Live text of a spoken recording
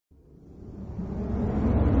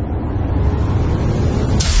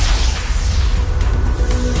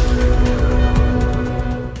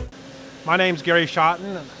My name's Gary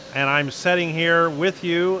Schotten, and I'm sitting here with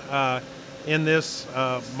you in this,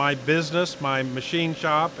 my business, my machine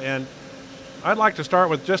shop, and I'd like to start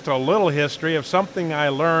with just a little history of something I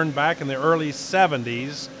learned back in the early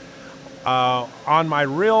 70s on my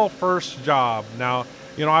real first job. Now,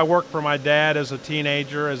 you know, I worked for my dad as a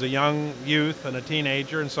teenager, as a young youth and a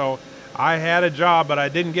teenager, and so I had a job, but I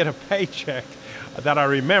didn't get a paycheck that I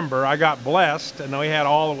remember. I got blessed, and we had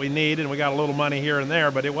all that we needed, and we got a little money here and there,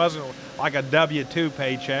 but it wasn't like a W-2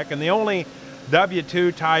 paycheck. And the only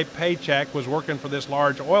W-2 type paycheck was working for this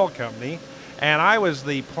large oil company, and I was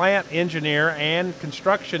the plant engineer and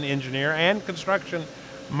construction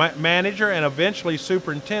manager and eventually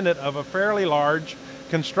superintendent of a fairly large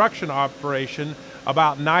construction operation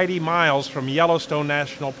about 90 miles from Yellowstone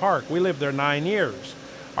National Park. We lived there 9 years.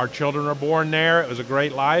 Our children were born there. It was a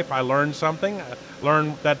great life. I learned something. I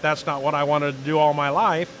learned that that's not what I wanted to do all my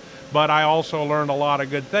life, but I also learned a lot of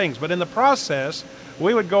good things. But in the process,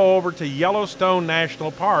 we would go over to Yellowstone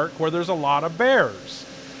National Park where there's a lot of bears.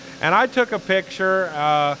 And I took a picture,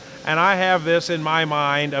 and I have this in my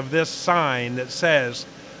mind of this sign that says,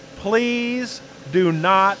 "Please do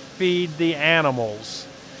not feed the animals.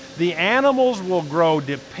 The animals will grow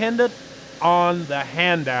dependent on the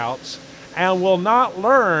handouts and will not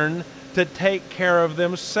learn to take care of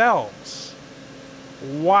themselves."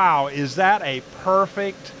 Wow, is that a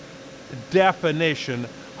perfect definition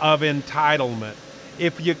of entitlement?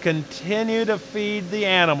 If you continue to feed the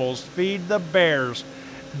animals, feed the bears,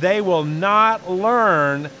 they will not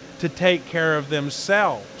learn to take care of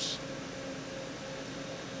themselves.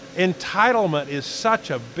 Entitlement is such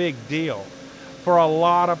a big deal for a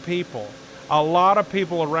lot of people. A lot of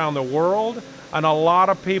people around the world, and a lot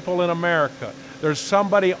of people in America. There's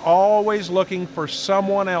somebody always looking for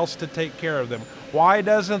someone else to take care of them. Why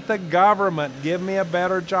doesn't the government give me a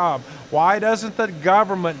better job? Why doesn't the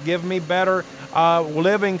government give me better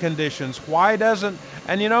living conditions? Why doesn't,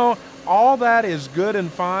 and you know, all that is good and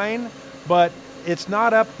fine, but it's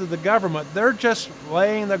not up to the government. They're just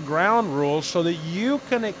laying the ground rules so that you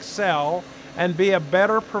can excel and be a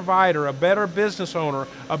better provider, a better business owner,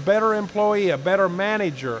 a better employee, a better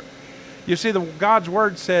manager. You see, God's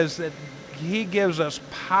Word says that He gives us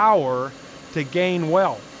power to gain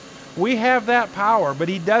wealth. We have that power, but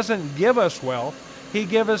He doesn't give us wealth. He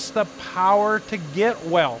gives us the power to get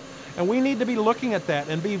wealth. And we need to be looking at that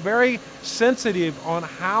and be very sensitive on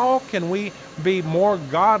how can we be more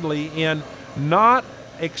godly in not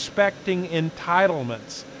expecting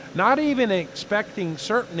entitlements, not even expecting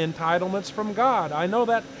certain entitlements from God. I know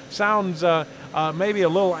that sounds maybe a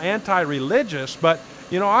little anti-religious, but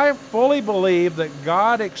you know, I fully believe that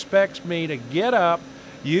God expects me to get up,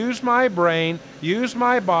 use my brain, use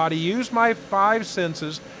my body, use my five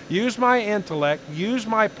senses, use my intellect, use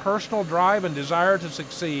my personal drive and desire to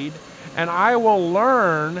succeed, and I will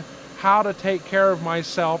learn how to take care of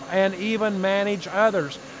myself and even manage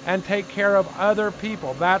others and take care of other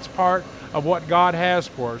people. That's part of what God has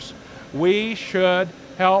for us. We should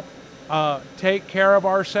help take care of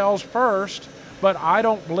ourselves first. But I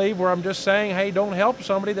don't believe where I'm just saying, hey, don't help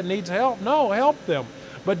somebody that needs help. No, help them.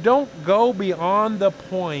 But don't go beyond the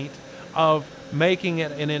point of making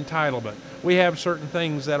it an entitlement. We have certain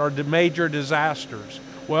things that are major disasters.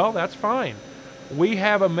 Well, that's fine. We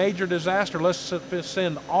have a major disaster. Let's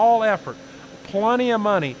send all effort, plenty of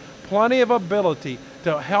money, plenty of ability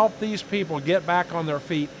to help these people get back on their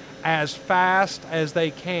feet as fast as they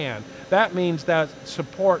can. That means that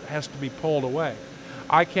support has to be pulled away.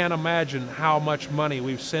 I can't imagine how much money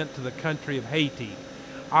we've sent to the country of Haiti.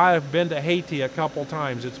 I've been to Haiti a couple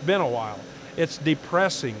times. It's been a while. It's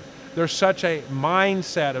depressing. There's such a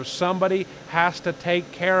mindset of somebody has to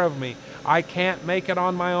take care of me. I can't make it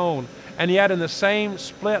on my own. And yet in the same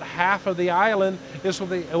split half of the island is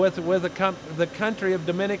with the country of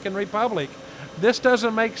Dominican Republic. This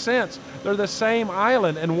doesn't make sense. They're the same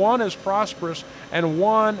island, and one is prosperous and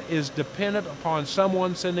one is dependent upon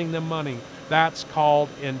someone sending them money. That's called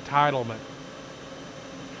entitlement.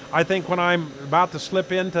 I think when I'm about to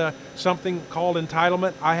slip into something called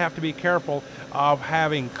entitlement, I have to be careful of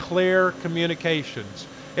having clear communications.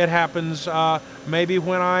 It happens maybe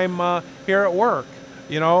when I'm here at work.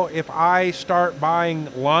 You know, if I start buying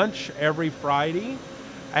lunch every Friday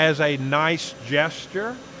as a nice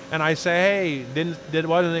gesture, and I say, hey,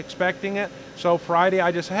 wasn't expecting it, so Friday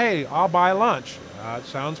I just, hey, I'll buy lunch. It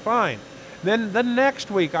sounds fine. Then the next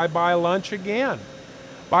week I buy lunch again.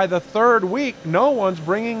 By the third week, no one's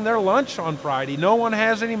bringing their lunch on Friday. No one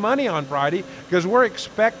has any money on Friday because we're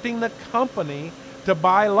expecting the company to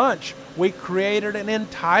buy lunch. We created an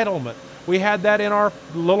entitlement. We had that in our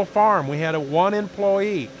little farm. We had one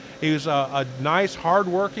employee, He was a nice,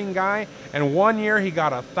 hard-working guy, and one year he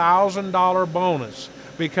got a $1,000 bonus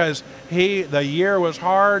because the year was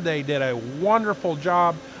hard. They did a wonderful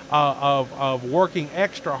job of working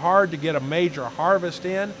extra hard to get a major harvest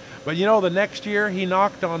in. But you know, the next year he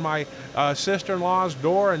knocked on my sister-in-law's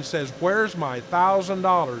door and says, "Where's my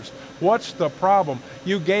 $1,000? What's the problem?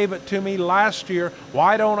 You gave it to me last year.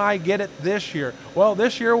 Why don't I get it this year?" Well,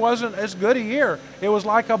 this year wasn't as good a year. It was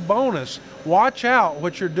like a bonus. Watch out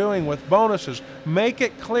what you're doing with bonuses. Make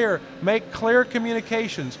it clear. Make clear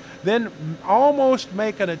communications. Then almost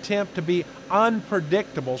make an attempt to be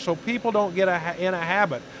unpredictable so people don't get in a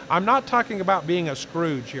habit. I'm not talking about being a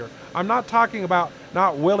Scrooge here. I'm not talking about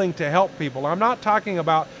not willing to help people. I'm not talking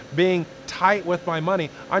about being tight with my money.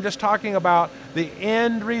 I'm just talking about the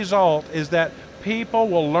end result is that people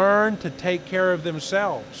will learn to take care of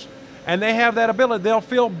themselves. And they have that ability. They'll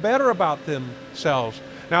feel better about themselves.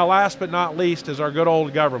 Now, last but not least is our good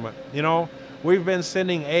old government. You know, we've been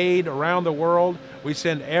sending aid around the world. We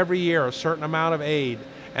send every year a certain amount of aid.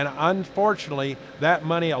 And unfortunately, that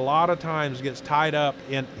money a lot of times gets tied up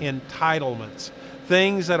in entitlements,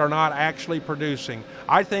 things that are not actually producing.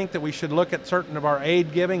 I think that we should look at certain of our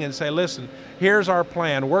aid giving and say, listen, here's our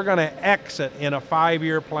plan. We're going to exit in a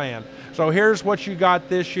 5-year plan. So here's what you got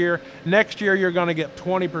this year. Next year, you're going to get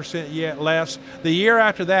 20% yet less. The year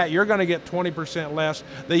after that, you're going to get 20% less.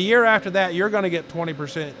 The year after that, you're going to get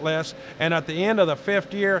 20% less. And at the end of the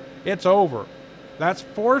 5th year, it's over. That's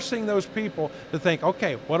forcing those people to think,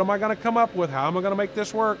 okay, what am I going to come up with? How am I going to make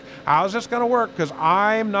this work? How's this going to work? Because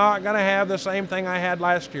I'm not going to have the same thing I had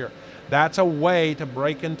last year. That's a way to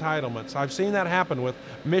break entitlements. I've seen that happen with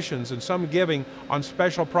missions and some giving on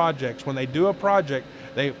special projects. When they do a project,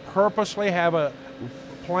 they purposely have a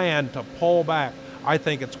plan to pull back. I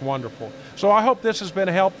think it's wonderful. So I hope this has been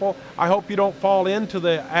helpful. I hope you don't fall into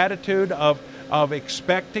the attitude of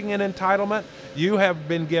expecting an entitlement. You have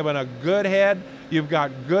been given a good head. You've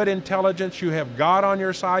got good intelligence. You have God on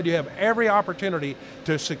your side. You have every opportunity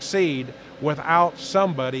to succeed without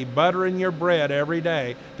somebody buttering your bread every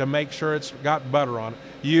day to make sure it's got butter on it.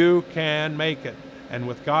 You can make it. And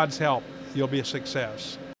with God's help, you'll be a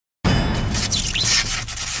success.